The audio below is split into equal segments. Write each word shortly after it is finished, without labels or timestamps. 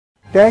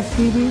Tag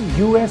TV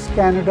US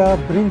Canada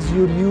brings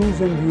you news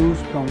and views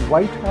from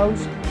White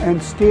House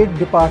and State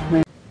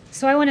Department.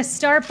 So I want to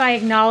start by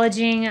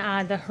acknowledging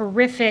the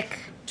horrific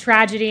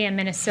tragedy in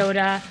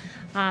Minnesota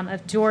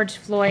of George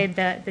Floyd.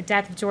 The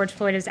death of George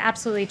Floyd is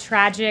absolutely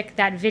tragic.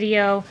 That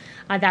video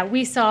that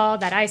we saw,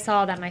 that I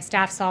saw, that my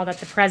staff saw, that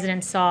the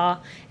president saw.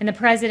 And the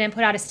president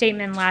put out a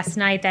statement last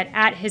night that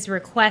at his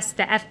request,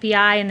 the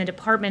FBI and the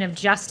Department of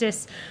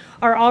Justice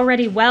are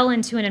already well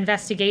into an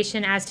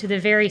investigation as to the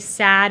very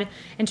sad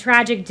and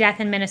tragic death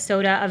in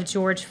Minnesota of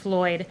George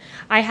Floyd.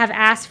 I have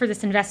asked for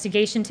this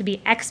investigation to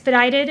be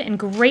expedited and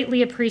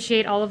greatly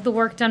appreciate all of the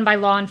work done by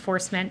law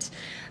enforcement.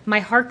 My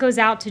heart goes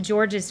out to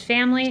George's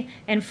family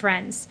and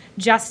friends.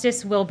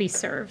 Justice will be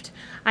served.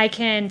 I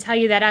can tell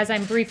you that as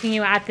I'm briefing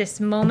you at this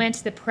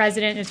moment, the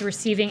president is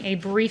receiving a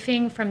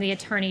briefing from the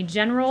Attorney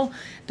General,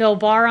 Bill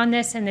Barr, on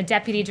this, and the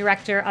Deputy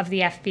Director of the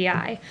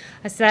FBI.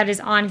 So that is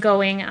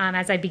ongoing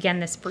as I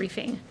begin this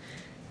briefing.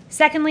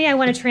 Secondly, I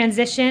want to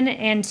transition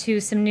into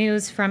some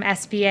news from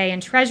SBA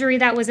and Treasury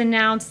that was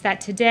announced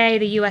that today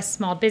the U.S.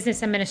 Small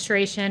Business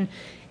Administration,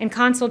 in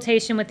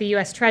consultation with the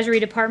U.S. Treasury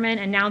Department,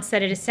 announced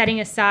that it is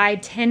setting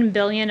aside $10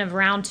 billion of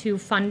Round 2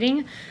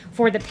 funding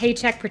for the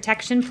Paycheck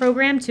Protection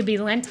Program to be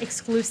lent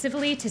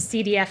exclusively to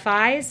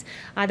CDFIs.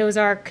 Those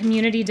are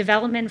community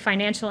development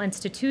financial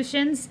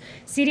institutions.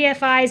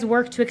 CDFIs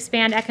work to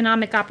expand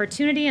economic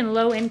opportunity in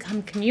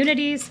low-income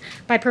communities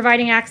by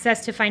providing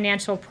access to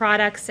financial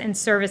products and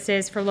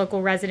services for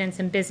local residents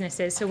and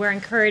businesses. So we're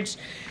encouraged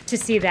to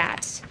see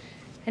that.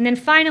 And then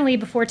finally,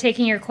 before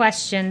taking your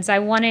questions, I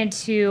wanted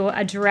to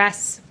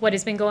address what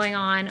has been going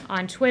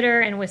on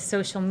Twitter and with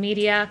social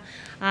media.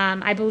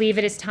 I believe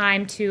it is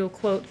time to,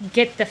 quote,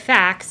 get the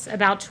facts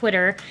about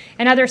Twitter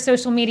and other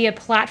social media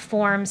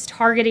platforms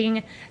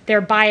targeting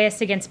their bias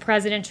against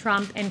President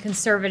Trump and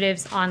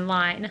conservatives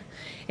online.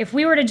 If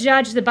we were to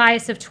judge the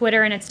bias of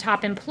Twitter and its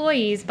top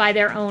employees by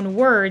their own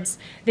words,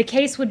 the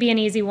case would be an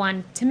easy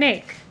one to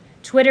make.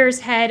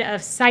 Twitter's head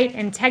of site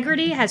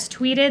integrity has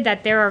tweeted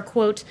that there are,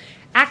 quote,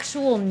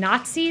 actual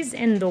Nazis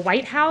in the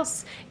White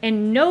House,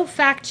 and no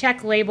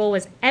fact-check label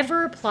was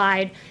ever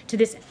applied to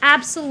this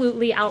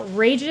absolutely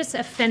outrageous,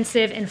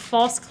 offensive, and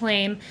false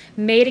claim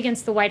made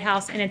against the White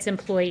House and its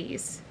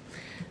employees.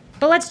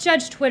 But let's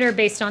judge Twitter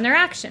based on their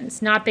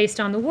actions, not based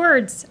on the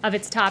words of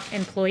its top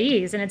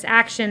employees, and its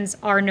actions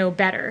are no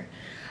better.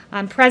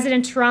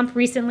 President Trump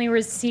recently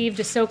received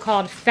a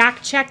so-called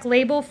fact-check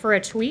label for a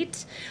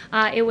tweet.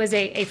 It was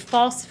a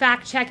false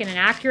fact-check and an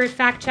accurate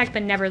fact-check,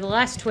 but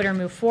nevertheless, Twitter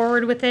moved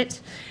forward with it.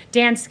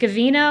 Dan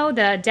Scavino,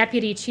 the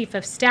deputy chief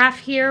of staff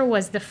here,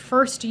 was the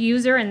first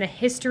user in the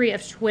history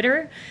of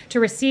Twitter to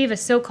receive a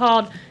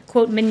so-called,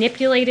 quote,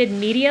 manipulated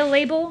media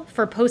label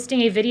for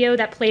posting a video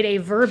that played a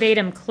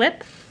verbatim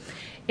clip.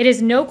 It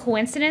is no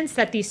coincidence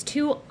that these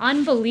two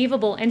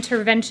unbelievable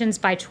interventions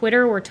by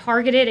Twitter were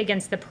targeted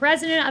against the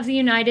President of the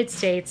United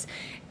States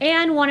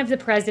and one of the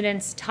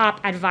President's top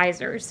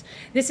advisors.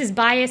 This is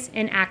bias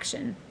in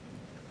action.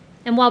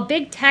 And while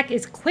big tech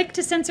is quick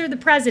to censor the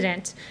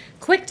President,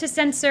 quick to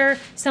censor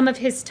some of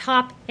his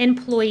top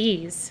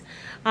employees,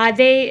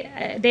 they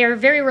are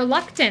very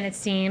reluctant, it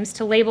seems,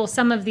 to label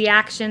some of the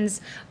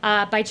actions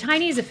by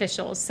Chinese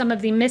officials, some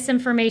of the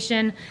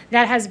misinformation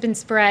that has been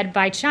spread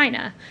by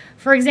China.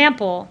 For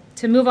example,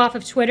 to move off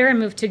of Twitter and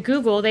move to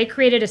Google, they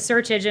created a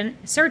search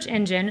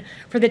engine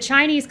for the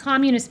Chinese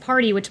Communist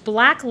Party, which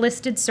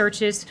blacklisted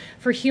searches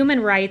for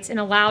human rights and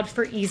allowed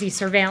for easy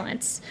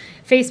surveillance.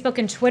 Facebook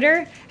and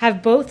Twitter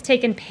have both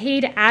taken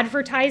paid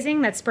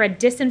advertising that spread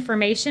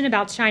disinformation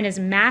about China's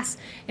mass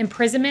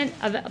imprisonment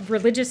of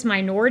religious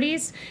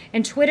minorities,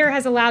 and Twitter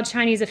has allowed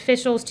Chinese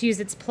officials to use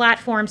its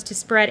platforms to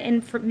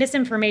spread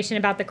misinformation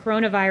about the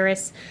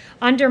coronavirus,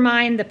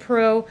 undermine the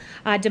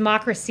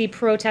pro-democracy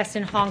protests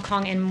in Hong Kong,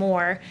 and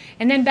more.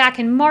 And then back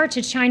in March,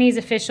 a Chinese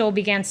official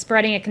began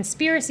spreading a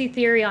conspiracy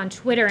theory on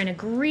Twitter, an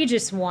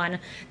egregious one,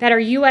 that our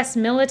U.S.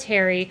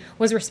 military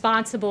was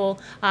responsible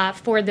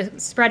for the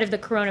spread of the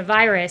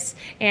coronavirus.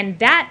 And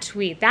that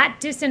tweet, that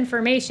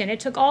disinformation, it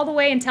took all the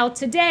way until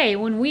today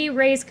when we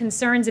raised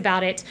concerns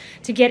about it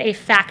to get a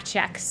fact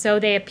check. So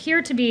they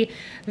appear to be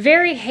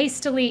very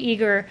hastily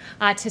eager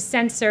to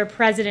censor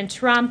President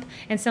Trump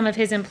and some of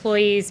his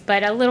employees,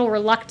 but a little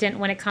reluctant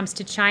when it comes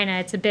to China.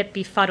 It's a bit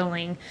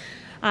befuddling.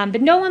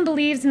 But no one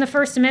believes in the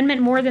First Amendment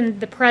more than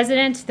the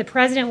president. The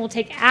president will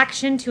take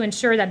action to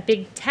ensure that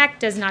big tech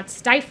does not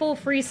stifle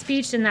free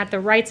speech and that the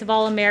rights of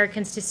all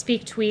Americans to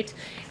speak, tweet,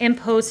 and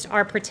post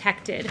are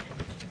protected.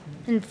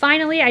 And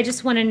finally, I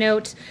just want to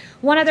note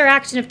one other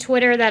action of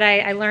Twitter that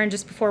I learned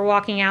just before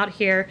walking out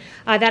here,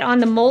 that on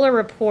the Mueller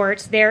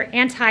report, their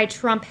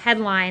anti-Trump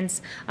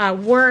headlines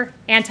were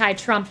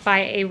anti-Trump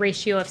by a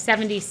ratio of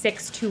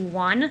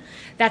 76-1.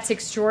 That's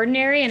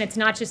extraordinary, and it's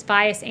not just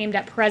bias aimed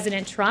at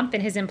President Trump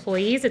and his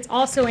employees. It's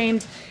also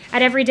aimed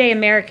at everyday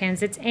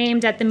Americans. It's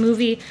aimed at the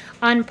movie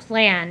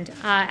Unplanned,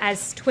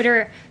 as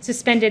Twitter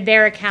suspended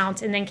their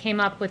account and then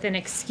came up with an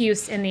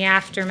excuse in the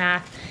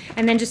aftermath.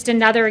 And then just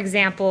another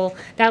example,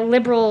 that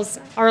liberals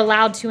are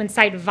allowed to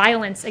incite violence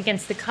violence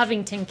against the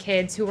Covington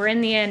kids, who were in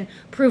the end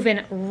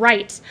proven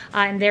right,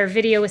 and their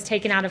video was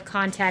taken out of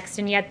context,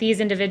 and yet these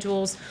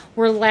individuals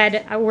were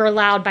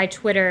allowed by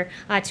Twitter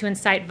to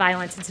incite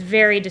violence. It's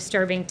very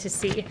disturbing to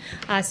see.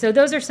 So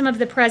those are some of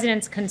the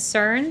president's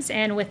concerns,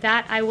 and with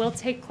that, I will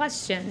take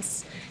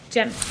questions.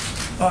 Jim.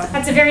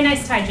 That's a very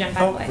nice tie, Jim,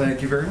 by the way.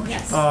 Thank you very much.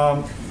 Yes.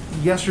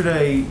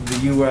 Yesterday, the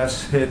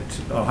U.S. hit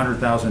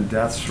 100,000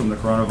 deaths from the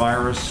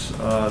coronavirus.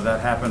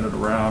 That happened at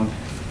around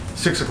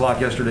 6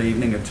 o'clock yesterday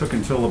evening. It took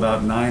until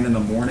about 9 in the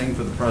morning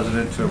for the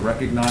president to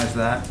recognize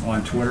that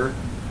on Twitter.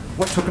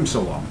 What took him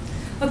so long?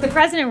 Look, the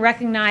president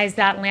recognized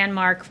that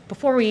landmark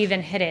before we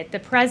even hit it. The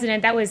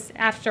president, that was,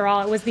 after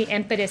all, it was the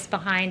impetus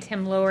behind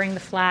him lowering the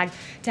flag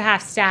to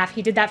half-staff.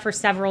 He did that for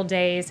several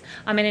days,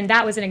 and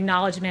that was an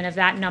acknowledgement of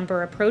that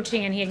number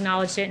approaching, and he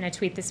acknowledged it in a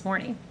tweet this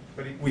morning.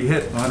 But we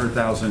hit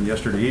 100,000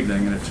 yesterday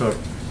evening, and it took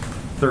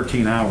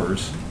 13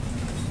 hours,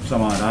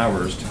 some odd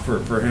hours,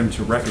 for him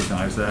to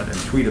recognize that and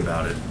tweet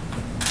about it.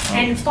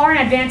 And far in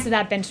advance of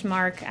that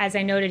benchmark, as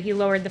I noted, he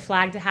lowered the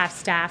flag to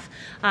half-staff.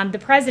 The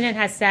president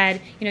has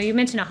said, you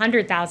mentioned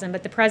 100,000,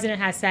 but the president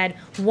has said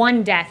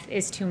one death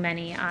is too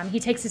many. He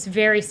takes this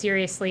very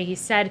seriously. He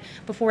said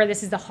before,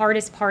 this is the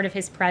hardest part of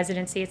his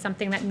presidency. It's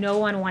something that no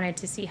one wanted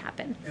to see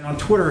happen. And on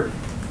Twitter,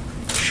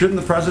 shouldn't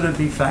the president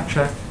be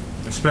fact-checked?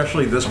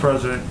 Especially this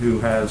president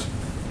who has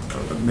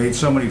made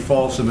so many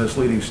false and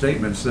misleading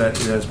statements that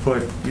it has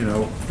put,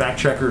 fact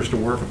checkers to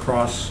work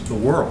across the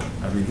world.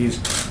 I mean, he's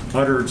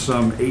uttered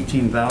some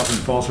 18,000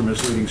 false or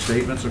misleading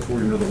statements,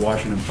 according to the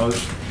Washington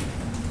Post.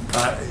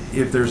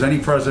 If there's any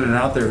president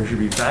out there who should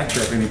be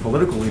fact-checked, any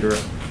political leader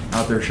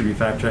out there should be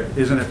fact-checked,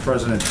 isn't it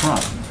President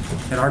Trump?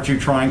 And aren't you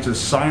trying to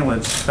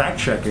silence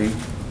fact-checking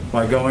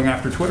by going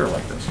after Twitter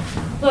like this?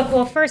 Look,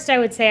 well, first I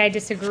would say I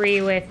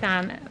disagree with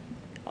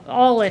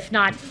all, if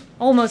not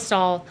almost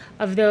all,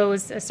 of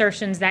those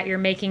assertions that you're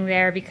making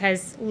there,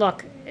 because,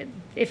 look,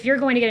 if you're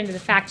going to get into the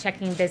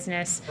fact-checking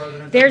business,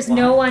 there's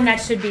no one that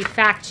should be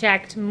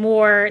fact-checked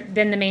more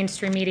than the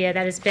mainstream media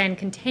that has been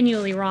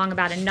continually wrong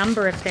about a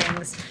number of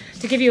things.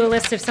 To give you a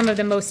list of some of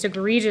the most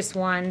egregious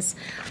ones,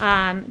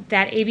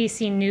 that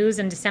ABC News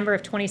in December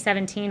of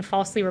 2017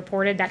 falsely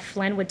reported that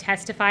Flynn would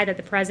testify that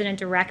the president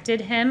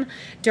directed him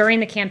during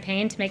the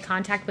campaign to make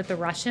contact with the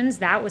Russians.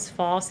 That was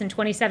false. In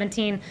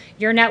 2017,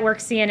 your network,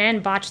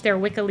 CNN, botched their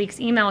WikiLeaks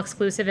email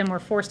exclusive and were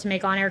forced to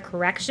make on-air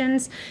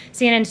corrections.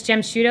 CNN's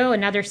Jem Sciutto,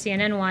 another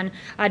CNN one,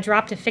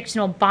 dropped a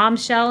fictional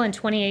bombshell in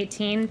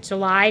 2018,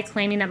 July,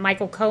 claiming that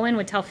Michael Cohen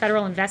would tell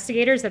federal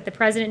investigators that the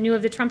president knew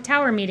of the Trump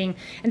Tower meeting.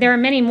 And there are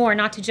many more,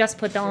 not to just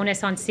put the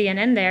onus on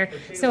CNN there.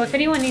 So if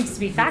anyone needs to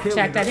be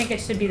fact-checked, I think it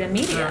should be the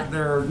media.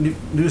 There are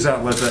news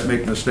outlets that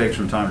make mistakes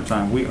from time to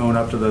time. We own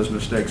up to those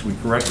mistakes. We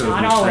correct those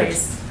mistakes. Not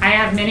always. I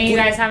have many you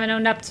guys haven't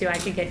owned up to. I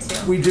could get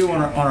to. We do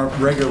on a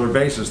regular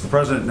basis. The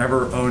president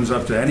never owns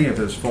up to any of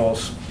his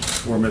false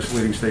or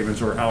misleading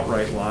statements or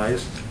outright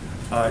lies.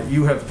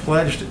 You have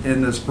pledged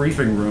in this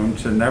briefing room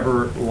to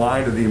never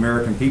lie to the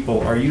American people.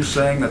 Are you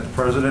saying that the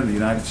president of the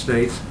United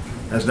States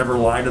has never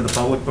lied to the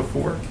public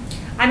before?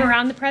 I'm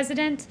around the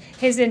president.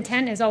 His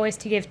intent is always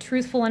to give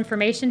truthful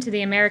information to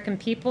the American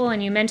people.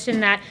 And you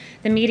mentioned that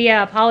the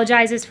media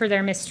apologizes for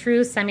their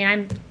mistruths. I mean,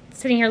 I'm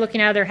sitting here looking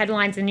at other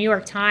headlines in the New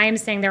York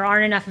Times saying there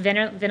aren't enough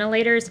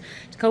ventilators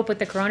to cope with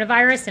the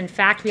coronavirus. In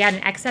fact, we had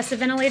an excess of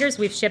ventilators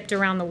we've shipped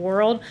around the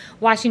world.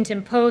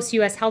 Washington Post,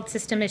 U.S. health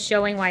system is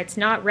showing why it's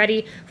not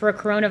ready for a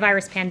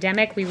coronavirus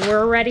pandemic. We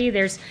were ready.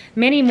 There's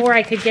many more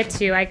I could get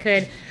to. I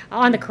could,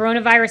 on the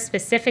coronavirus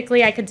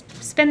specifically, I could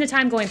spend the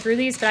time going through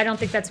these, but I don't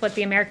think that's what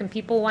the American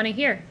people want to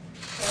hear.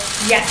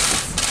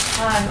 Yes.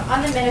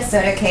 On the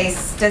Minnesota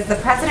case, does the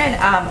president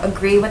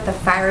agree with the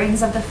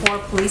firings of the 4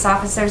 police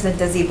officers, and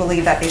does he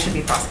believe that they should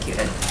be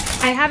prosecuted?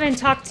 I haven't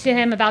talked to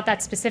him about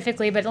that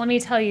specifically, but let me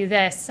tell you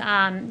this,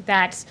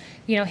 that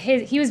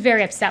he was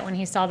very upset when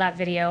he saw that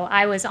video.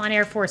 I was on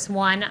Air Force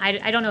One.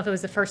 I don't know if it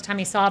was the first time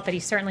he saw it, but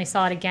he certainly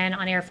saw it again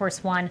on Air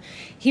Force One.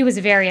 He was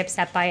very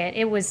upset by it.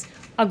 It was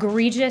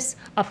egregious,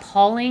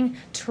 appalling,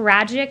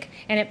 tragic,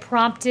 and it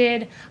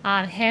prompted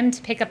him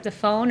to pick up the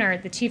phone, or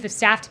the chief of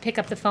staff to pick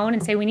up the phone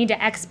and say, we need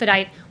to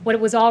expedite what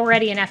was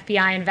already an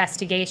FBI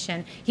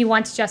investigation. He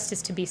wants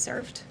justice to be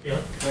served.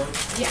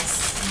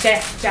 Yes,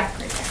 Jack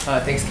right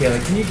there. Thanks,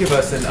 Kayleigh. Can you give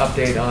us an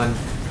update on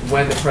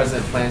when the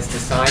president plans to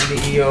sign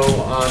the EO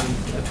on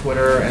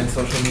Twitter and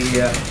social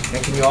media?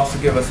 And can you also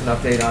give us an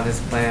update on his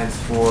plans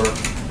for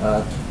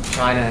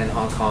China and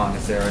Hong Kong?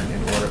 Is there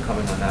an order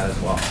coming on that as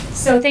well?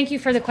 So thank you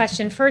for the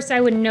question. First, I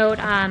would note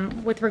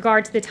with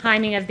regard to the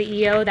timing of the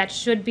EO, that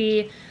should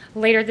be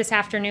later this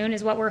afternoon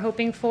is what we're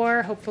hoping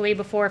for, hopefully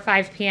before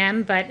 5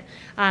 p.m. But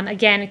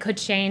again, it could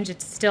change.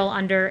 It's still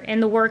in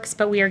the works,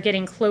 but we are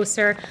getting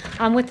closer.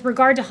 With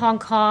regard to Hong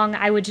Kong,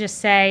 I would just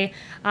say,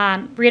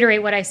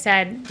 reiterate what I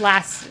said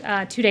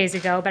 2 days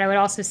ago, but I would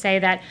also say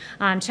that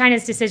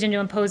China's decision to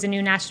impose a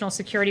new national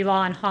security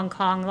law in Hong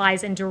Kong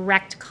lies in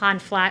direct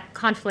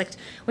conflict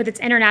with its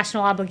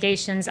international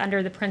obligations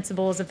under the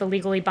principles of the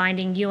legally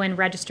binding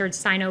UN-registered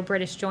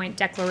Sino-British Joint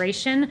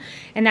Declaration,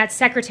 and that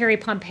Secretary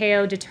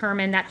Pompeo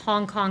determined that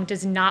Hong Kong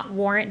does not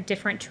warrant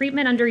different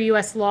treatment under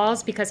U.S.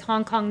 laws because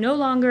Hong Kong no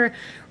longer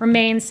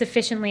remains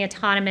sufficiently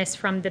autonomous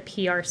from the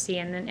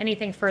PRC. And then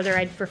anything further,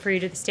 I'd refer you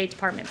to the State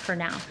Department for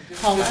now.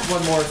 Just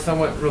one more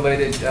somewhat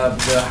related.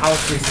 The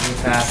House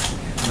recently passed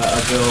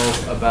a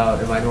bill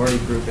about a minority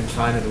group in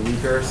China, the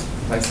Uyghurs,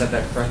 if I said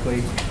that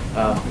correctly.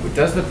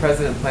 Does the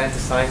president plan to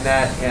sign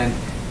that? And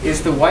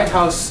is the White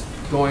House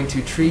going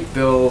to treat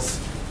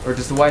bills, or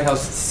does the White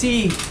House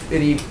see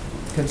any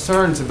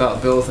concerns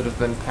about bills that have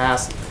been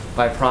passed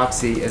by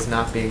proxy as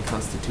not being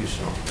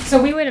constitutional? So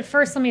we would,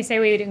 first let me say,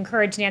 we would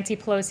encourage Nancy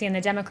Pelosi and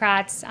the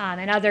Democrats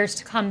and others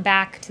to come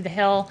back to the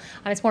Hill.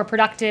 It's more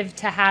productive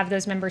to have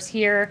those members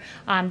here.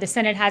 The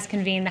Senate has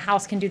convened, the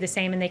House can do the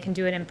same, and they can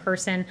do it in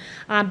person.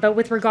 But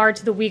with regard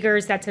to the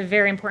Uyghurs, that's a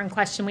very important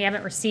question. We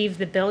haven't received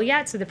the bill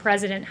yet, so the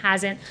president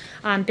hasn't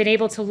been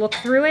able to look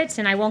through it,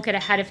 and I won't get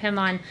ahead of him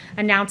on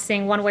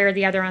announcing one way or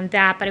the other on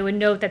that, but I would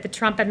note that the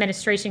Trump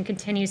administration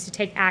continues to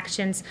take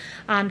actions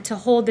to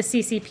hold the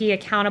CCP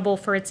accountable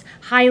for its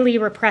highly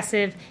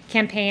repressive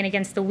campaign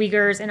against the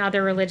Uyghurs and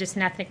other religious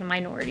and ethnic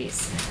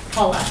minorities.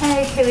 Paula.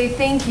 Hey, Kayleigh,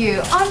 thank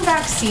you. On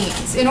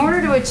vaccines, in order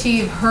to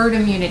achieve herd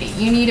immunity,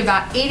 you need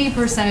about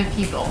 80% of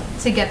people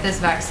to get this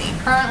vaccine.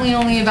 Currently,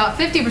 only about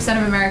 50%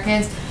 of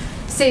Americans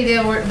say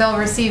they'll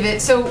receive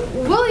it. So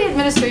will the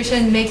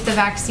administration make the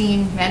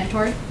vaccine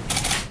mandatory?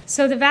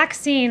 So the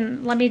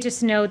vaccine, let me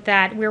just note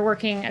that we're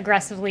working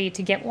aggressively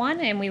to get one,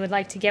 and we would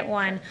like to get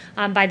one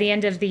by the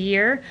end of the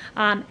year.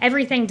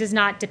 Everything does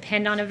not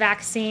depend on a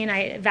vaccine.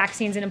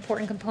 Vaccine's an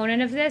important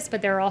component of this,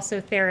 but there are also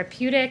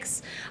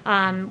therapeutics.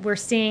 We're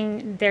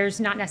seeing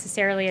there's not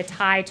necessarily a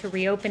tie to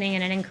reopening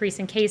and an increase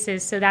in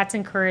cases, so that's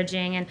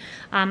encouraging. And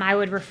I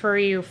would refer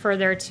you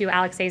further to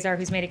Alex Azar,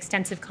 who's made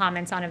extensive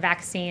comments on a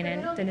vaccine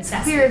and the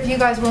necessity. It's clear if you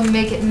guys will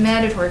make it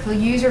mandatory, if you'll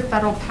use your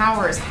federal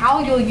powers, how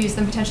you'll use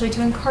them potentially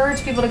to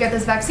encourage people to get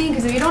this vaccine,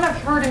 because if you don't have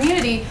herd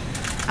immunity,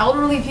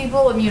 elderly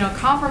people,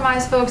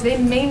 immunocompromised folks, they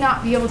may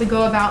not be able to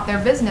go about their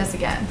business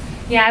again.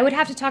 Yeah, I would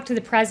have to talk to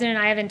the president.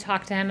 I haven't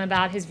talked to him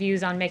about his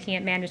views on making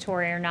it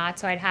mandatory or not,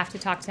 so I'd have to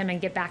talk to him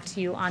and get back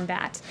to you on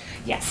that.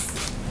 Yes.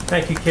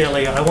 Thank you,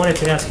 Kayleigh. I wanted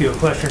to ask you a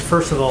question,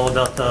 first of all,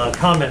 about the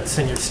comments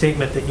in your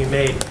statement that you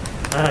made.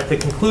 At the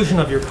conclusion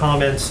of your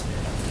comments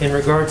in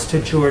regards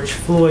to George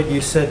Floyd, you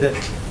said that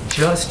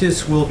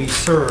justice will be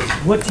served.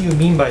 What do you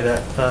mean by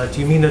that?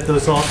 Do you mean that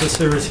those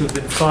officers who've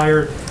been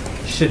fired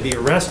should be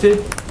arrested?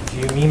 Do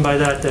you mean by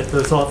that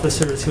those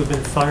officers who've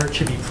been fired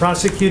should be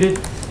prosecuted?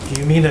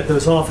 Do you mean that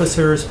those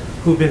officers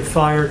who've been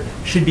fired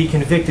should be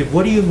convicted?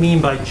 What do you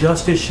mean by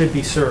justice should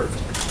be served?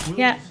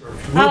 Yeah,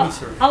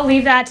 I'll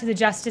leave that to the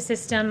justice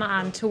system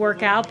to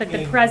work out, but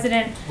the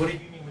president... What do you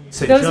mean when you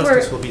say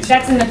justice will be served?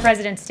 That's in the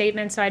president's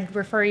statement, so I'd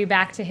refer you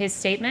back to his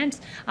statement.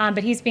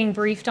 But he's being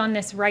briefed on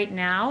this right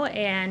now,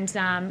 and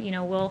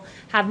we'll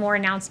have more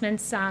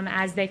announcements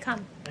as they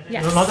come.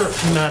 Yes. Another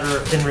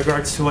matter in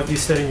regards to what you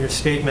said in your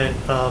statement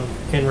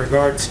in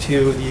regards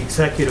to the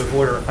executive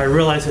order. I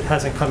realize it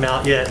hasn't come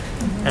out yet,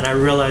 and I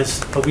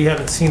realize we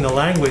haven't seen the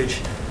language,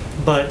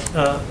 but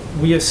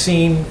we have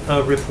seen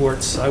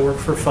reports. I work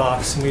for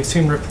Fox, and we've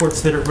seen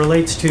reports that it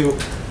relates to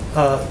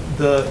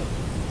the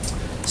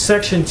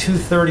Section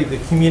 230 of the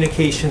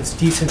Communications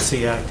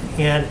Decency Act.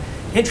 And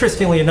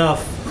interestingly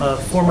enough,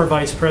 former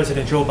Vice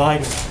President Joe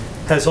Biden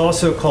has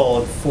also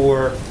called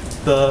for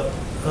the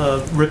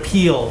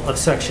repeal of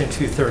Section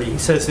 230. He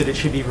says that it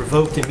should be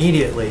revoked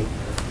immediately.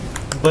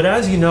 But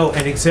as you know,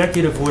 an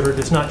executive order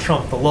does not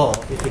trump the law.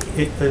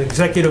 An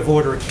executive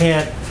order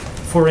can't,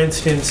 for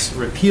instance,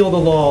 repeal the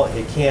law.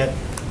 It can't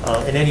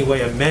in any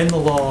way amend the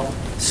law.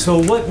 So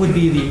what would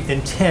be the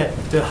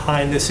intent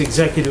behind this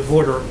executive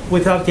order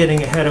without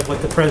getting ahead of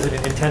what the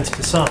president intends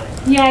to sign?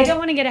 Yeah, I don't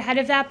want to get ahead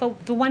of that,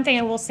 but the one thing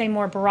I will say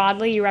more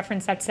broadly, you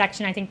referenced that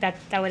section, I think that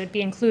would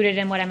be included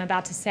in what I'm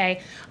about to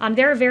say.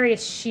 There are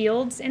various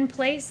shields in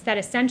place that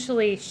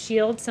essentially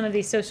shield some of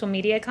these social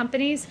media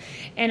companies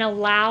and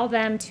allow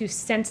them to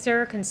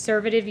censor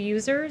conservative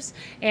users,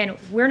 and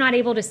we're not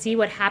able to see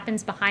what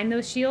happens behind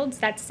those shields.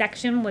 That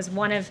section was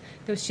one of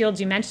those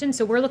shields you mentioned,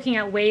 so we're looking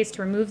at ways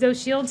to remove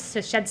those shields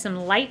to shed some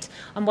light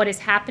on what is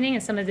happening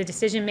and some of the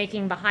decision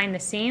making behind the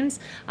scenes.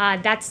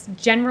 That's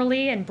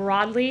generally and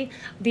broadly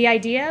the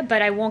idea,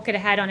 but I won't get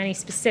ahead on any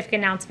specific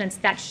announcements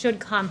that should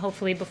come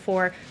hopefully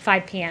before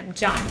 5 p.m.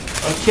 John.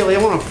 Kayleigh,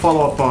 I want to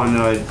follow up on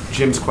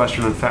Jim's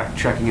question on fact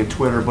checking and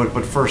Twitter,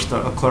 but first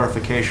a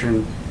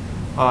clarification.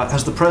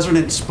 Has the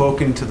president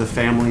spoken to the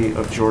family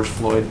of George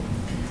Floyd?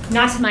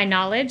 Not to my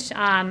knowledge.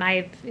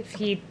 If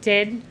he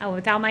did,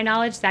 without my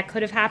knowledge, that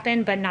could have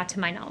happened, but not to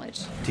my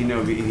knowledge. Do you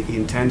know if he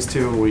intends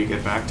to, or will you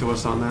get back to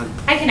us on that?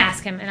 I can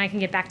ask him, and I can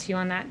get back to you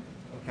on that.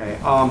 Okay.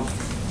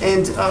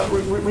 And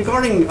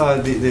regarding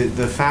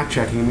the fact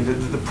checking, I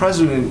mean, the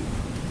president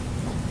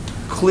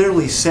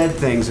clearly said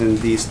things in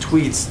these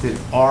tweets that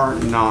are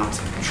not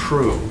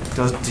true.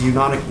 Do you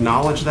not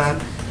acknowledge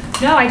that?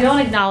 No, I don't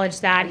acknowledge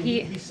that.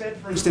 He said,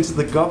 for instance,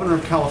 that the governor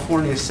of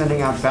California is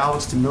sending out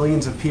ballots to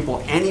millions of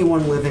people,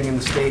 anyone living in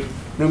the state,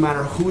 no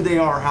matter who they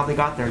are, how they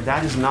got there.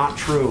 That is not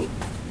true.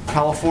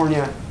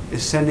 California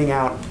is sending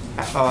out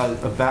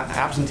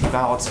absentee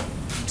ballots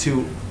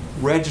to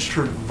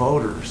registered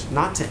voters,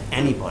 not to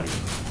anybody.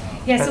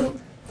 Yeah,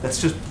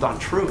 That's just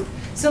not true.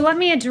 So let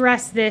me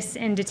address this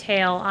in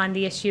detail on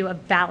the issue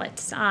of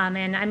ballots.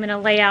 And I'm going to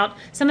lay out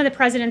some of the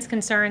president's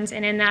concerns,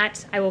 and in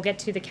that I will get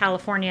to the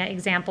California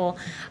example.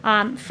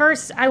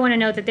 First, I want to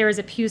note that there is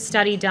a Pew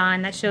study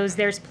done that shows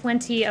there's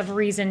plenty of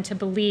reason to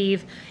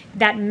believe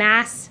that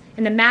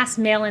in the mass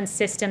mail-in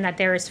system that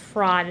there is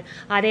fraud.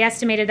 They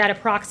estimated that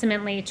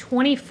approximately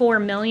 24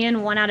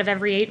 million, 1 out of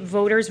every 8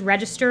 voters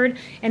registered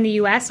in the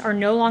U.S. are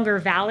no longer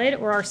valid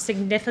or are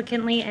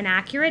significantly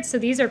inaccurate. So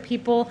these are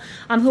people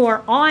who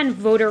are on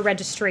voter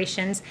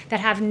registrations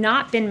that have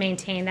not been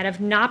maintained, that have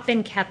not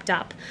been kept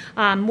up.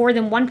 More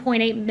than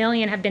 1.8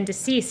 million have been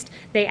deceased,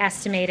 they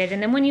estimated.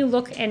 And then when you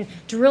look and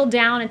drill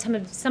down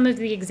into some of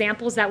the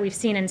examples that we've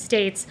seen in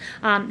states,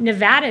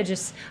 Nevada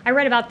I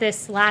read about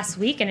this last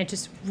week, and it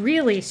just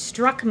really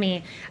struck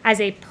me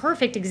as a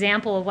perfect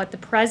example of what the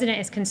president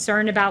is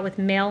concerned about with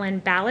mail-in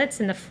ballots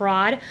and the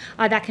fraud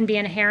that can be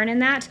inherent in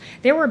that.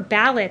 There were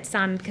ballots,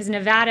 because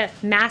Nevada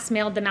mass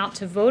mailed them out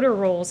to voter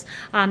rolls,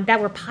 that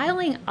were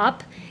piling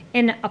up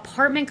in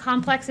apartment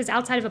complexes,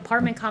 outside of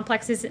apartment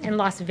complexes in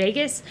Las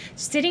Vegas,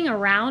 sitting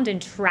around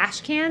in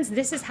trash cans.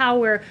 This is how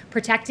we're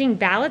protecting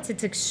ballots.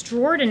 It's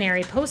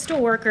extraordinary.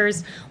 Postal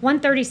workers, one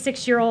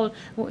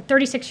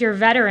 36-year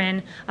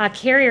veteran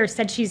carrier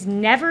said she's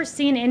never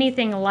seen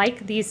anything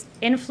like these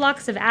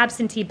influx of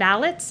absentee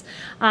ballots.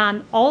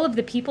 All of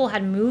the people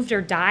had moved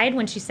or died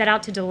when she set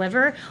out to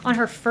deliver on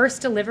her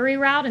first delivery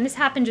route, and this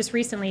happened just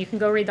recently. You can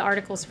go read the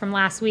articles from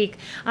last week.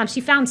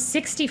 She found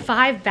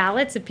 65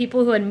 ballots of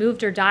people who had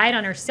moved or died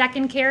on her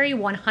second carry,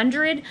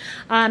 100,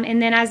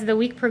 and then as the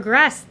week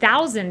progressed,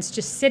 thousands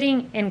just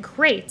sitting in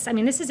crates. I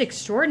mean, this is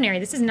extraordinary.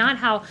 This is not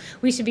how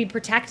we should be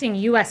protecting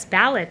U.S.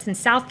 ballots. In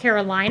South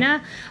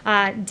Carolina,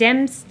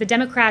 the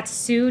Democrats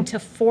sued to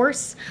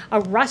force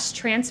a rush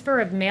transfer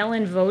of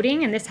mail-in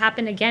voting, and this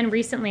happened again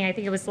recently. I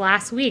think it was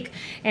last week.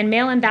 And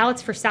mail-in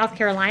ballots for South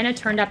Carolina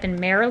turned up in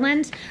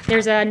Maryland.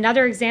 There's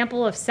another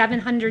example of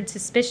 700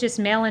 suspicious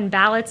mail-in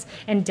ballots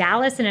in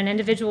Dallas, and an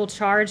individual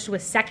charged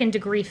with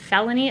second-degree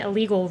felony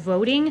illegal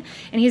voting,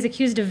 and he's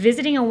accused of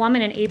visiting a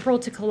woman in April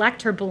to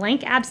collect her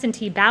blank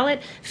absentee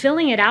ballot,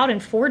 filling it out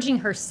and forging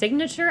her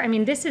signature. I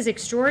mean, this is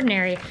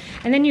extraordinary.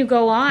 And then you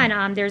go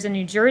on, there's a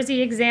New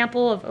Jersey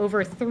example of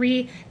over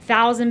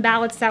 3,000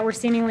 ballots that were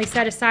seemingly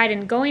set aside.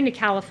 And going to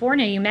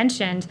California, you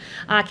mentioned,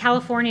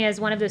 California is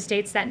one of those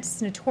states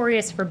that's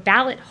notorious for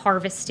ballot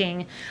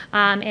harvesting.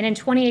 And in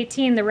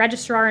 2018, the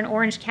registrar in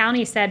Orange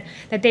County said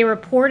that they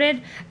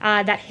reported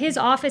that his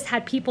office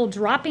had people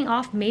dropping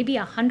off maybe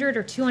 100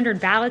 or 200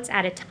 ballots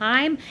at a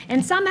time,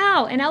 and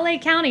somehow in LA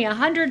County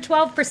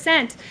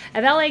 112%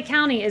 of LA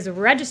County is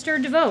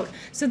registered to vote.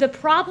 So the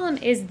problem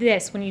is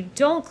this: when you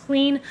don't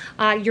clean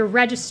your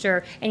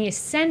register and you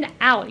send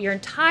out your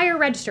entire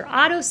register,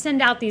 auto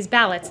send out these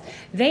ballots,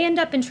 they end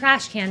up in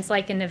trash cans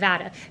like in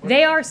Nevada.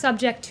 They are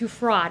subject to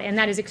fraud, and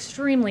that is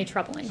extremely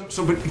troubling. But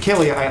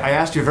Kayleigh, I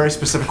asked you a very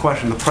specific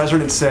question. The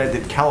president said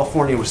that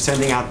California was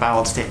sending out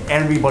ballots to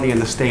everybody in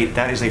the state.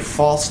 That is a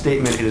false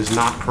statement. It is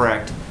not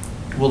correct.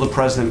 Will the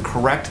president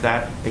correct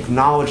that,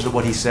 acknowledge that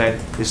what he said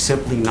is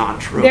simply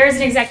not true? There is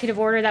an executive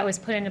order that was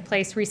put into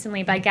place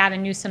recently by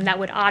Gavin Newsom that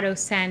would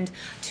auto-send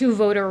to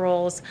voter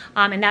rolls,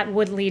 and that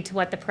would lead to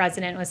what the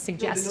president was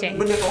suggesting.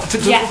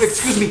 Yes.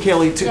 Excuse me,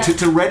 Kayleigh,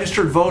 to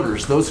registered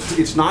voters,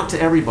 it's not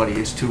to everybody,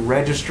 it's to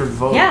registered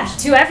voters. Yeah,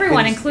 to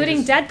everyone,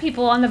 including dead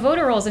people on the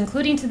voter rolls,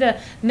 including to the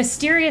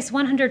mysterious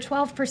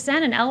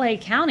 112% in LA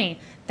County.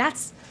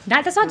 That's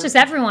not just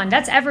everyone.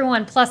 That's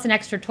everyone plus an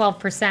extra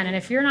 12%. And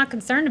if you're not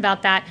concerned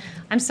about that,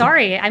 I'm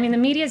sorry. I mean, the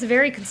media is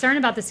very concerned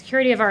about the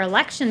security of our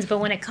elections, but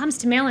when it comes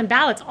to mail-in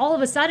ballots, all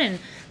of a sudden,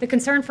 the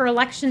concern for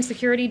election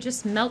security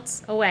just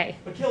melts away.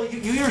 But Kayleigh,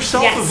 you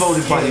yourself have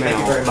voted by mail. Thank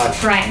you very much.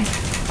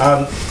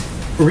 Brian.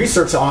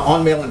 Research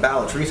on mail-in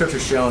ballots, research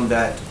has shown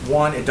that,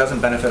 one, it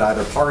doesn't benefit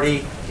either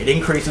party, it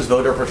increases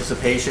voter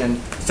participation,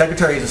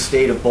 secretaries of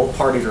state of both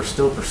parties are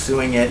still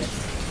pursuing it,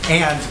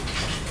 and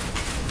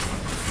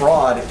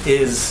fraud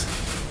is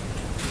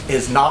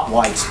not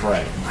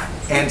widespread.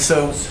 And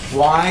so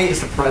why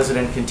is the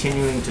president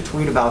continuing to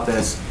tweet about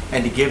this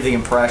and to give the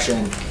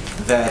impression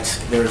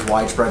that there's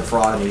widespread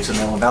fraud in the use of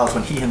mail-in ballots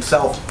when he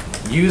himself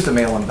used a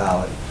mail-in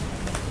ballot?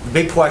 The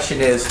big question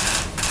is,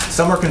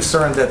 some are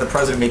concerned that the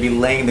president may be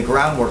laying the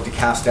groundwork to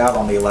cast doubt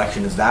on the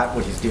election. Is that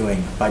what he's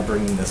doing by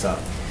bringing this up?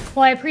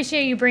 Well, I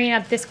appreciate you bringing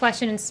up this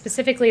question, and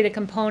specifically the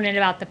component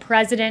about the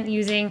president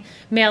using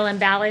mail-in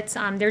ballots.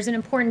 There's an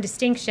important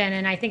distinction,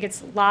 and I think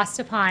it's lost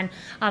upon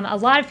a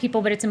lot of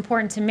people, but it's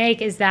important to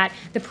make, is that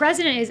the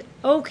president is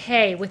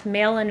okay with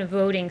mail-in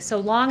voting so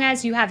long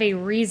as you have a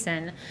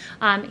reason.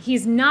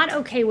 He's not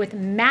okay with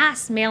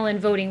mass mail-in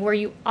voting where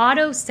you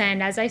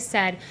auto-send, as I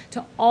said,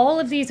 to all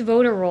of these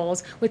voter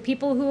rolls with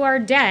people who are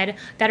dead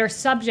that are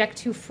subject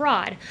to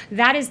fraud.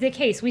 That is the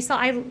case.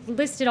 I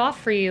listed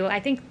off for you, I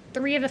think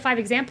 3 of the 5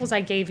 examples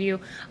I gave you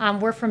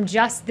were from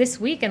just this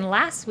week and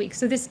last week.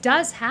 So this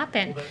does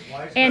happen.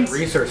 And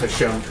research has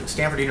shown,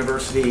 Stanford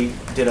University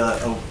did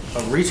a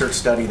research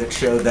study that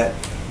showed that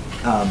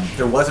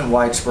there wasn't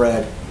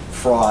widespread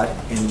fraud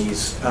in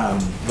these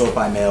vote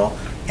by mail,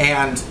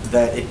 and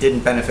that it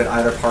didn't benefit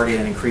either party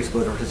and increased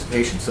voter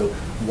participation. So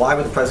why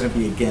would the president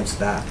be against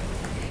that?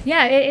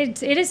 Yeah,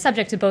 it is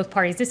subject to both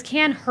parties. This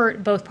can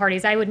hurt both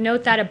parties. I would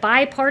note that a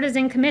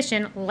bipartisan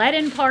commission, led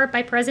in part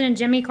by President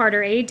Jimmy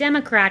Carter, a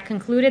Democrat,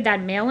 concluded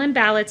that mail-in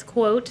ballots,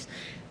 quote,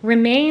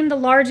 remain the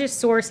largest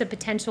source of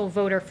potential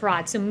voter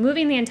fraud. So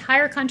moving the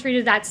entire country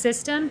to that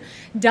system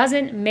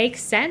doesn't make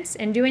sense,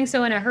 and doing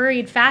so in a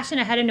hurried fashion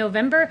ahead of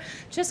November.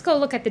 Just go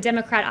look at the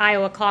Democrat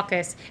Iowa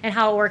caucus and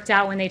how it worked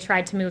out when they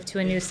tried to move to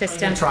a new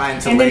system. Trying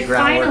to lay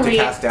groundwork to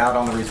cast doubt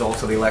on the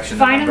results of the election.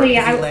 Finally,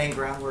 is he laying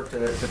groundwork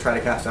to try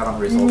to cast doubt on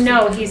the results?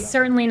 No, he's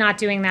certainly not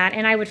doing that.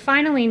 And I would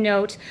finally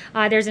note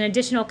there's an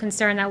additional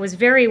concern that was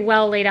very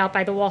well laid out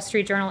by the Wall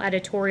Street Journal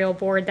editorial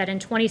board, that in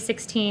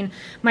 2016,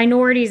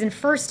 minorities and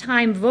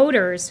first-time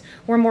voters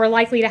were more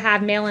likely to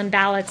have mail-in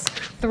ballots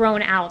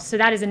thrown out. So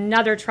that is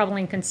another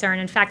troubling concern.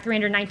 In fact,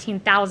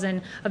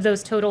 319,000 of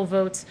those total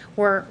votes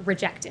were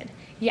rejected.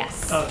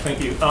 Yes.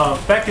 Thank you.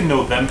 Back in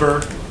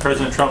November,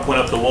 President Trump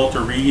went up to Walter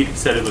Reed,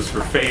 said it was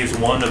for phase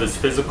 1 of his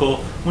physical.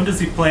 When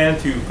does he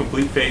plan to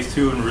complete phase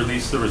 2 and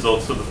release the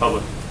results to the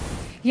public?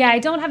 Yeah, I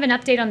don't have an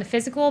update on the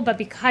physical, but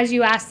because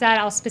you asked that,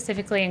 I'll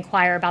specifically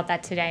inquire about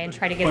that today and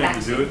try to get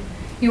back to you. Do it?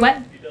 You what?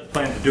 He does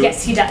plan to do it?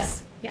 Yes, he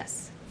does.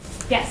 Yes.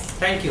 Yes.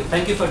 Thank you.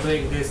 Thank you for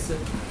doing this.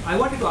 I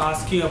wanted to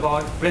ask you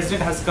about,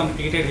 President has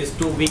completed his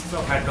 2 weeks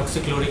of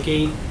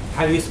hydroxychloroquine.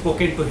 Have you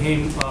spoken to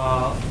him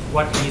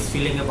what he's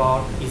feeling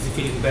about? Is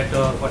he feeling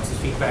better? What's his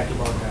feedback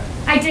about that?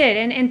 I did,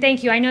 and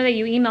thank you. I know that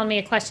you emailed me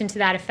a question to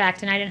that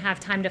effect, and I didn't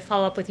have time to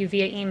follow up with you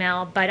via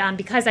email, but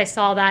because I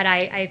saw that,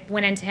 I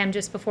went into him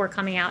just before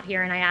coming out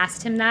here, and I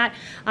asked him that,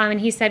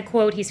 and he said,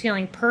 quote, he's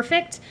feeling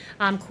perfect,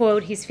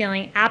 quote, he's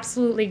feeling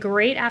absolutely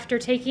great after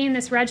taking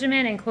this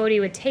regimen, and quote, he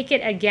would take it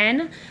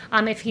again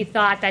if he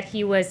thought that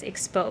he was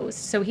exposed.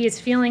 So he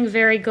is feeling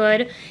very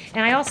good,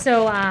 and I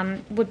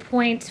also would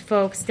point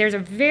folks, there's a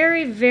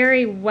very,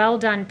 very well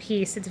done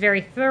piece. It's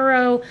very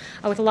thorough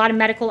with a lot of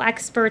medical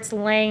experts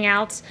laying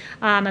out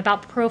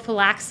about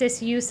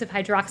prophylaxis use of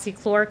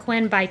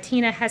hydroxychloroquine by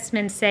Tina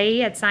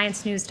Hessman-Say at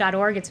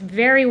sciencenews.org. It's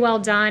very well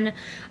done.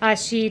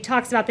 She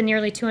talks about the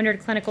nearly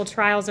 200 clinical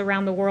trials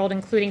around the world,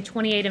 including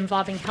 28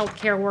 involving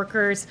healthcare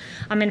workers.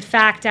 In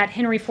fact, at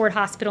Henry Ford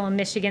Hospital in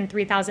Michigan,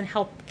 3,000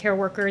 healthcare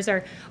workers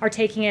are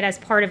taking it as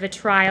part of a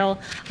trial.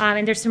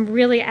 And there's some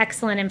really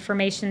excellent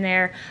information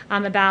there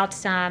about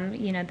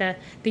the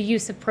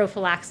use of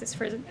prophylaxis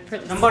for this.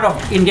 A number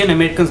of Indian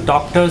Americans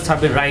doctors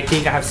have been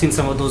writing. I have seen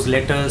some of those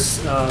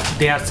letters.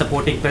 They are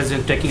supporting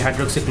President taking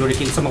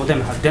hydroxychloroquine. Some of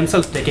them have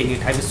themselves taking it.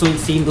 Have you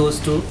seen those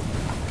too?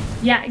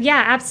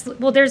 Yeah,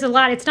 absolutely. Well, there's a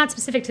lot. It's not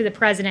specific to the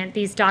president,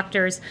 these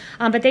doctors,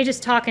 but they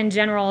just talk in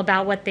general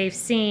about what they've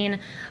seen.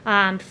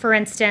 For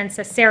instance,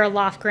 Sarah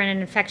Lofgren, an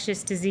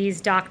infectious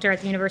disease doctor at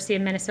the University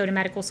of Minnesota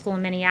Medical School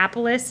in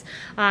Minneapolis,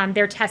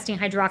 they're testing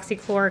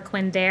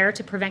hydroxychloroquine there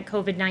to prevent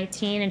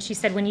COVID-19. And she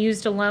said when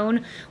used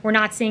alone, we're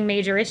not seeing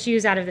major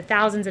issues out of the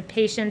thousands of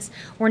patients.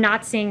 We're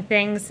not seeing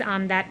things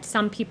that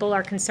some people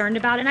are concerned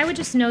about. And I would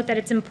just note that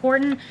it's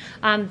important,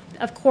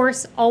 of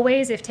course,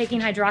 always, if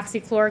taking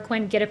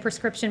hydroxychloroquine, get a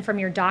prescription from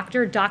your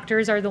doctor.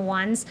 Doctors are the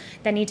ones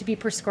that need to be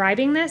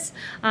prescribing this.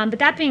 But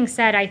that being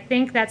said, I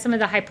think that some of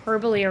the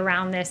hyperbole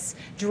around this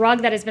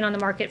drug that has been on the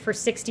market for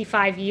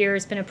 65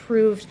 years, been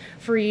approved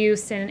for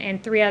use in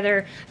 3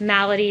 other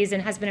maladies,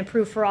 and has been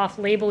approved for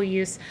off-label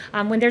use,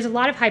 when there's a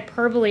lot of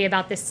hyperbole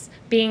about this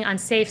being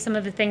unsafe, some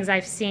of the things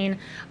I've seen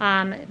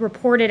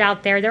reported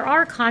out there, there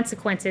are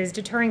consequences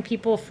deterring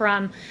people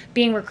from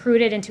being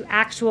recruited into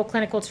actual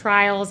clinical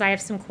trials. I have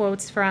some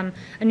quotes from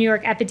a New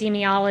York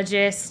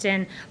epidemiologist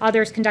and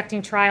others conducting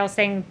trials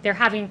saying they're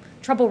having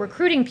trouble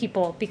recruiting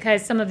people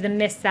because some of the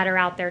myths that are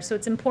out there. So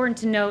it's important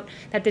to note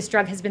that this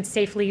drug has been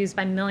safely used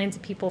by millions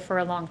of people for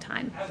a long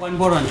time. One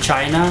more on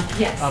China.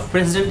 Yes.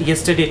 President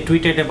yesterday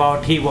tweeted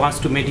about he wants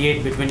to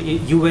mediate between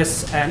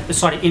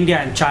India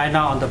and China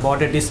on the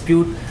border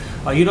dispute.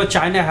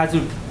 China has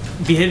been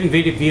behaving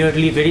very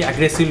weirdly, very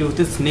aggressively with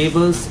its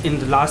neighbors in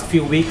the last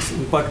few weeks,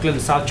 in particular in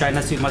South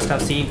China, so you must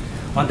have seen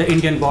on the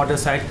Indian border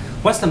side.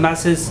 What's the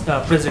message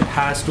President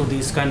has to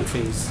these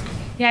countries?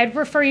 Yeah, I'd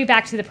refer you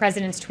back to the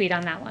president's tweet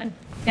on that one.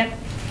 Yep.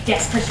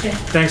 Yes, Christian.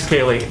 Thanks,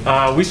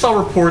 Kayleigh. We saw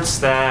reports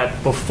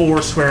that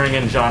before swearing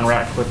in John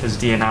Ratcliffe as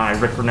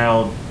DNI, Rick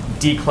Grinnell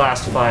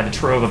declassified a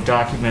trove of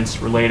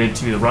documents related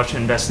to the Russia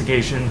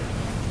investigation.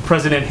 The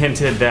president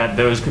hinted that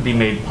those could be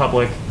made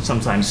public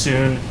sometime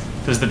soon.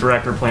 does the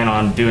director plan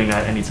on doing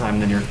that anytime in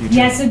the near future?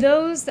 Yeah, so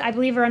those, I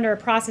believe, are under a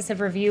process of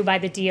review by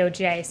the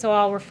DOJ, so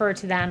I'll refer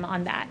to them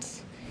on that.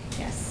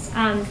 Yes.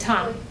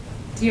 Tom,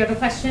 do you have a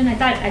question? I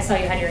thought I saw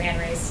you had your hand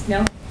raised.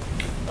 No?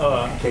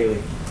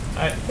 Kayleigh.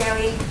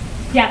 Kayleigh?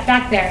 Yeah,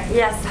 back there.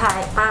 Yes,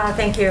 hi.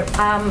 Thank you.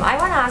 I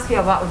want to ask you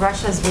about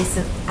Russia's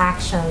recent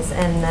actions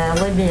in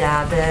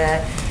Libya.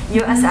 The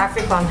U.S.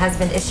 AFRICOM has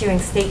been issuing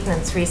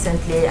statements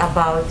recently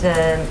about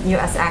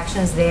U.S.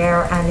 actions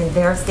there, and in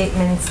their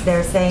statements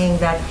they're saying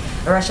that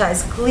Russia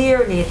is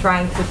clearly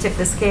trying to tip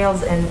the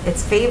scales in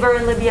its favor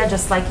in Libya,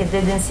 just like it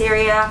did in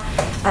Syria,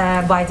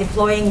 by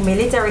deploying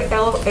military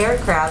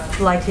aircraft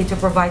likely to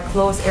provide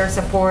close air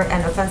support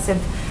and offensive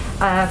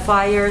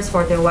fires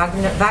for the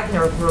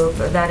Wagner group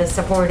that is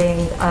supporting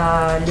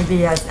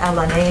Libya's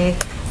LNA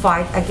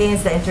fight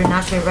against the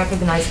internationally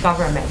recognized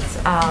government.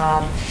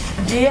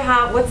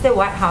 What's the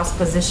White House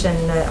position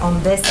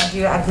on this? And do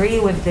you agree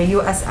with the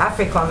U.S.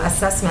 AFRICOM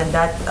assessment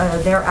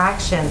that their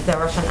actions, the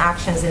Russian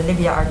actions in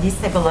Libya, are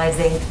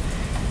destabilizing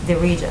the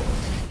region?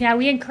 Yeah,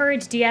 we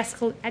encourage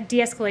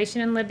de-escalation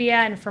in Libya,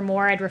 and for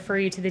more, I'd refer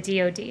you to the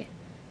DOD.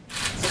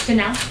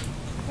 Chanel?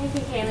 Thank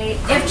you, Kayleigh.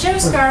 If Joe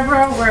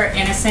Scarborough were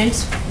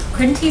innocent,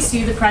 couldn't he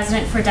sue the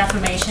president for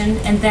defamation?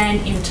 And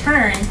then, in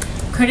turn,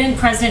 couldn't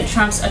President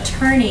Trump's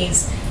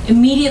attorneys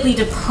immediately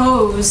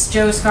depose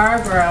Joe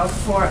Scarborough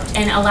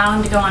and allow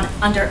him to go on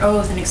under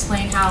oath and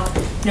explain how,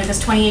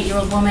 this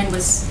 28-year-old woman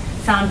was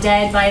found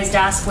dead by his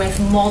desk with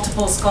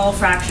multiple skull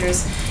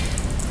fractures?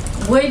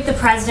 Would the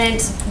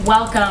president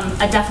welcome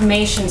a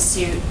defamation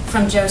suit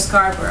from Joe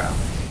Scarborough?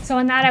 So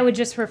on that, I would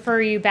just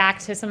refer you back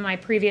to some of my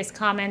previous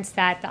comments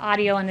that the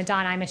audio on the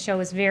Don Imus show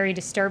was very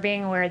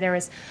disturbing, where there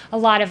was a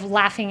lot of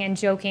laughing and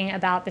joking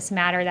about this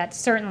matter. That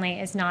certainly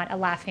is not a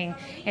laughing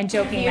and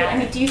joking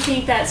matter. Do you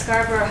think that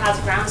Scarborough has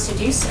grounds to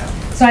do so?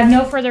 So I have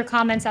no further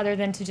comments other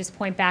than to just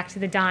point back to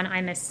the Don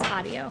Imus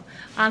audio.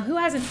 Who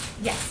hasn't?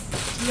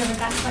 Yes. Do you have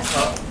a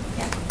question?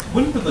 Yeah.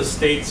 When were the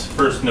states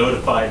first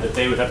notified that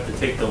they would have to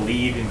take the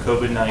lead in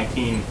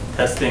COVID-19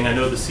 testing? I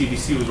know the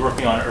CDC was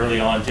working on it early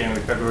on,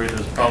 January, February, there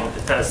was a problem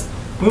with the test.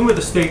 When were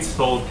the states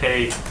told,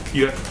 hey,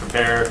 you have to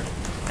prepare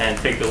and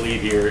take the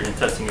lead here in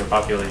testing your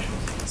populations?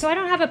 So I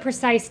don't have a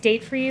precise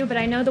date for you, but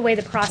I know the way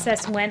the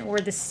process went, where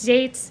the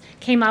states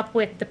came up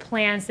with the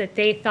plans that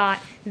they thought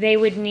they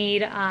would need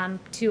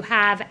to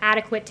have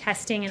adequate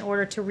testing in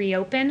order to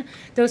reopen.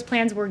 Those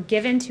plans were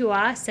given to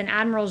us, and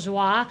Admiral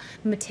Joie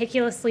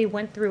meticulously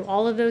went through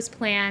all of those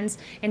plans,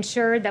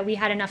 ensured that we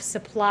had enough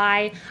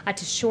supply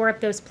to shore up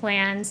those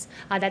plans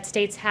that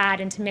states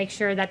had, and to make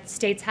sure that the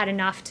states had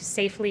enough to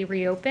safely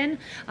reopen.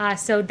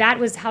 So that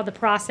was how the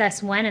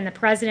process went, and the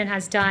president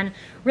has done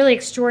really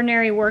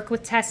extraordinary work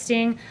with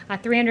testing.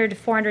 300 to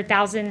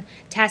 400,000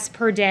 tests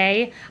per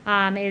day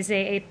is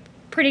a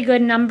pretty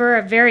good number,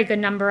 a very good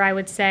number, I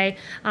would say.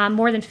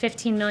 More than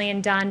 15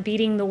 million done,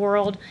 beating the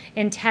world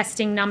in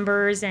testing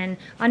numbers, and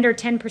under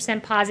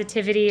 10%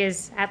 positivity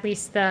is at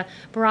least the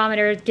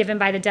barometer given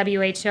by the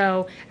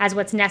WHO as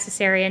what's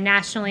necessary. And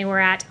nationally, we're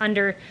at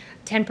under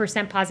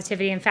 10%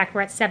 positivity. In fact,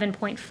 we're at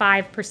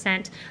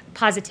 7.5%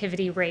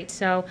 positivity rate.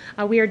 So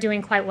we are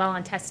doing quite well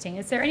on testing.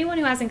 Is there anyone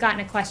who hasn't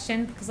gotten a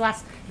question? Because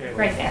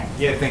right there.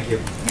 Yeah, thank you.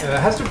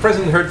 Has the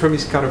president heard from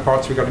his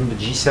counterparts regarding the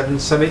G7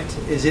 summit?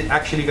 Is it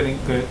actually going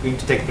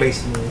to take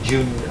place in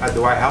June at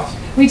the White House?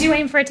 We do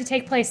aim for it to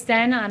take place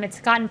then. It's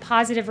gotten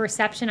positive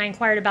reception. I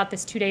inquired about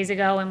this 2 days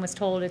ago and was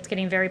told it's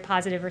getting very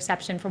positive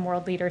reception from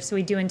world leaders. So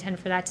we do intend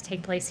for that to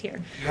take place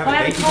here. I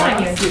have a date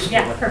on you.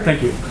 Yeah, perfect.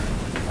 Thank you.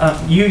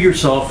 You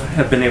yourself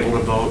have been able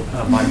to vote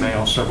by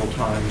mail several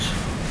times.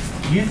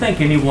 Do you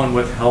think anyone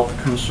with health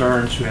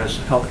concerns, who has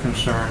health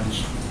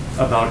concerns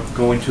about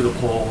going to the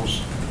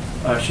polls,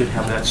 should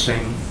have that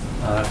same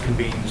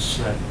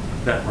convenience,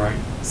 that right?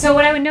 So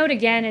what I would note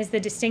again is the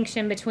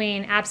distinction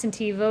between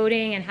absentee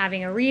voting and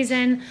having a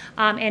reason,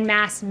 and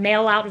mass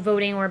mail-out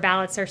voting, where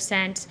ballots are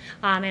sent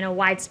in a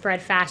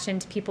widespread fashion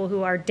to people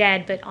who are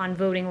dead but on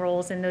voting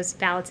rolls, and those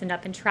ballots end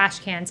up in trash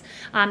cans.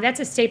 That's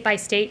a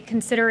state-by-state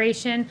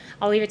consideration.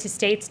 I'll leave it to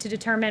states to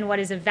determine what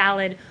is a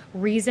valid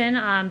reason.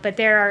 But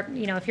there are,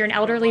 if you're an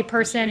elderly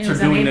person who's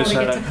unable to get to... They're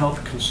doing this out of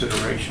health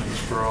considerations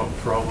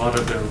for a lot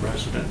of their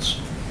residents.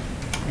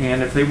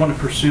 And if they want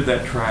to pursue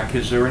that track,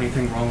 is there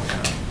anything wrong with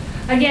that?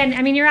 Again,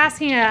 I mean, you're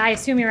asking, I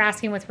assume you're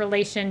asking with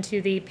relation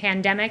to the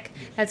pandemic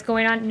that's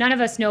going on. None of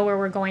us know where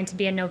we're going to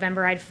be in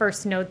November. I'd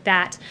first note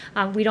that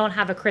we don't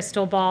have a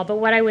crystal ball. But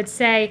what I would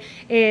say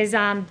is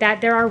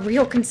that there are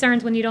real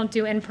concerns when you don't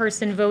do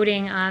in-person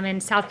voting.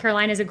 And South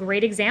Carolina is a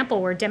great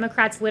example where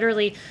Democrats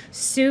literally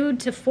sued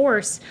to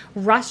force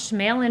rushed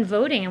mail-in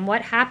voting. And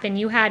what happened?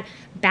 You had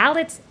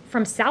ballots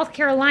from South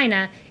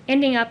Carolina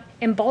ending up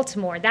in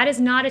Baltimore. That is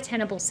not a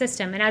tenable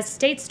system. And as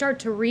states start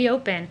to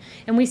reopen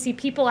and we see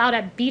people out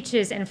at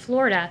beaches in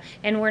Florida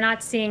and we're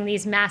not seeing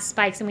these mass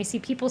spikes, and we see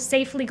people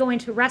safely going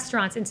to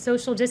restaurants and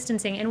social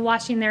distancing and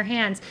washing their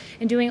hands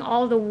and doing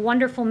all the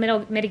wonderful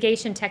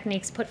mitigation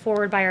techniques put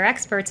forward by our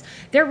experts,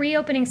 they're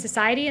reopening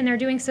society and they're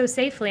doing so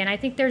safely. And I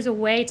think there's a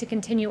way to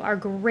continue our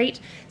great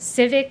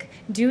civic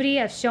duty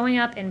of showing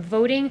up and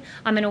voting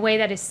in a way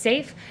that is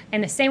safe. In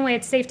the same way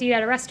it's safe to eat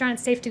at a restaurant,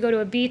 it's safe to go to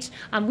a beach,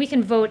 we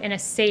can vote in a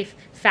safe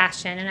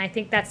fashion. And I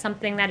think that's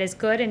something that is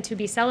good and to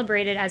be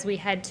celebrated as we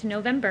head to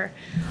November.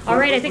 All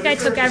right, I think I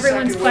took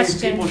everyone's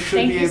question.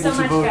 Thank you so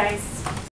much, guys.